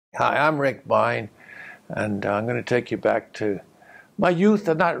Hi, I'm Rick Bine, and I'm going to take you back to my youth,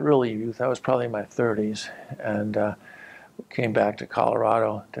 not really youth, I was probably in my 30s, and came back to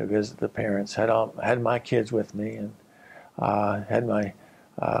Colorado to visit the parents. Had my kids with me, and had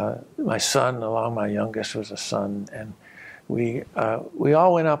my son along. My youngest was a son, and we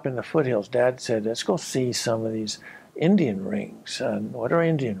all went up in the foothills. Dad said, "Let's go see some of these Indian rings." And what are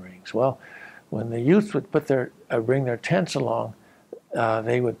Indian rings? Well, when the youth would bring their tents along,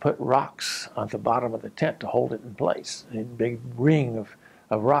 they would put rocks on the bottom of the tent to hold it in place. A big ring of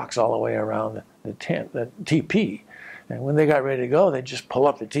rocks all the way around the tent, the teepee. And when they got ready to go, they'd just pull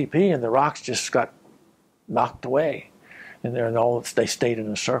up the teepee and the rocks just got knocked away. And they stayed in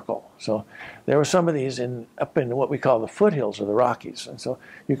a circle. So there were some of these up in what we call the foothills of the Rockies. And so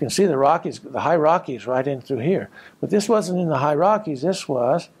you can see the Rockies, the high Rockies right in through here. But this wasn't in the high Rockies, this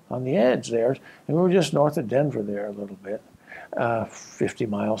was on the edge there. And we were just north of Denver there a little bit. 50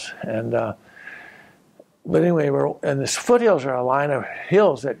 miles, and but anyway, and the foothills are a line of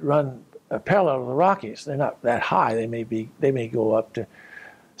hills that run parallel to the Rockies. They're not that high. They may go up to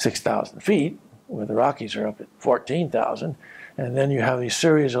 6,000 feet, where the Rockies are up at 14,000, and then you have these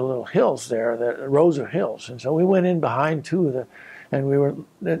series of little hills there, rows of hills. And so we went in behind two of and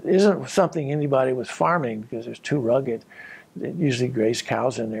it isn't something anybody was farming because it's too rugged. They usually graze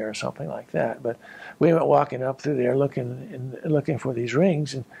cows in there or something like that. But we went walking up through there looking for these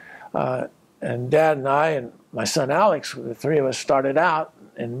rings, and Dad and I and my son Alex, the three of us started out.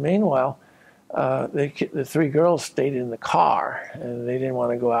 And meanwhile, the three girls stayed in the car, and they didn't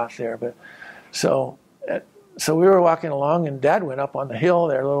want to go out there. But so we were walking along, and Dad went up on the hill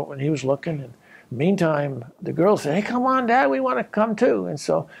there when he was looking. And meantime, the girls said, "Hey, come on, Dad, we want to come too." And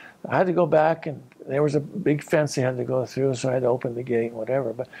so I had to go back, and there was a big fence they had to go through, so I had to open the gate and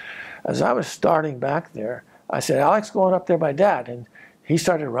whatever. But as I was starting back there, I said, "Alex, going up there by Dad." And he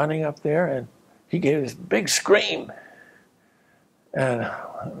started running up there, and he gave this big scream. And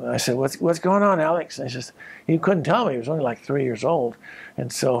I said, what's going on, Alex? And he couldn't tell me. He was only like 3 years old.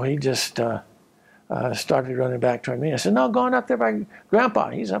 And so he just started running back toward me. I said, "No, going up there by Grandpa.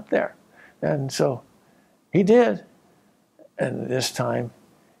 He's up there." And so he did. And this time,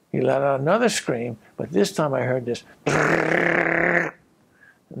 he let out another scream, but this time I heard this, and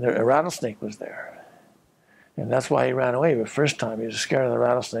a rattlesnake was there. And that's why he ran away. The first time he was scared of the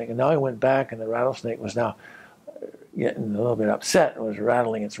rattlesnake, and now he went back, and the rattlesnake was now getting a little bit upset. It was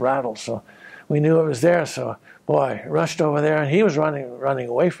rattling its rattle, so we knew it was there. So, boy, I rushed over there, and he was running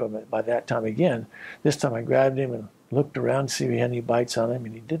away from it by that time again. This time I grabbed him and looked around to see if he had any bites on him,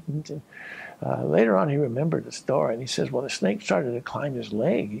 and he didn't. And later on, he remembered the story, and he says, "Well, the snake started to climb his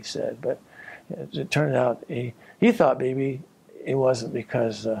leg," he said, but it turned out he thought maybe it wasn't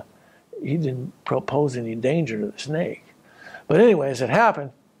because he didn't propose any danger to the snake. But anyway, as it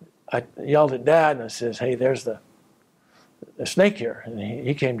happened, I yelled at Dad, and I says, "Hey, there's the snake here," and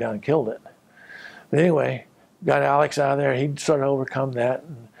he came down and killed it. But anyway, got Alex out of there. He sort of overcome that,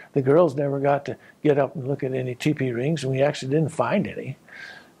 and the girls never got to get up and look at any teepee rings, and we actually didn't find any.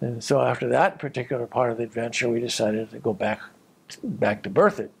 And so after that particular part of the adventure, we decided to go back to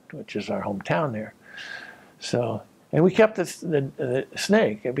Berthoud, which is our hometown there. So, and we kept the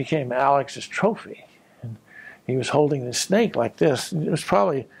snake. It became Alex's trophy. And he was holding the snake like this. It was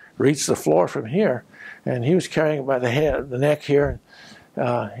probably reached the floor from here, and he was carrying it by the neck here.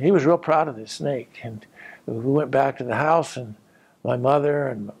 He was real proud of this snake. And we went back to the house, and my mother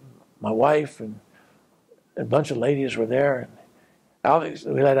and my wife and a bunch of ladies were there. And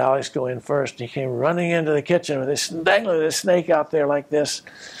we let Alex go in first. He came running into the kitchen with this dangling this snake out there like this.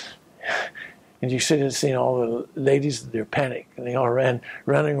 And you should have seen all the ladies, they're panicked. And they all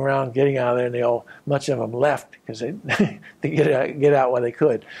running around, getting out of there, and much of them left because they get out while they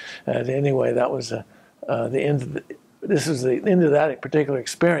could. Anyway, that was the end this was the end of that particular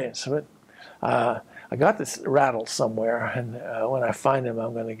experience. But I got this Rattle somewhere, and when I find him,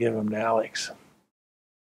 I'm going to give him to Alex.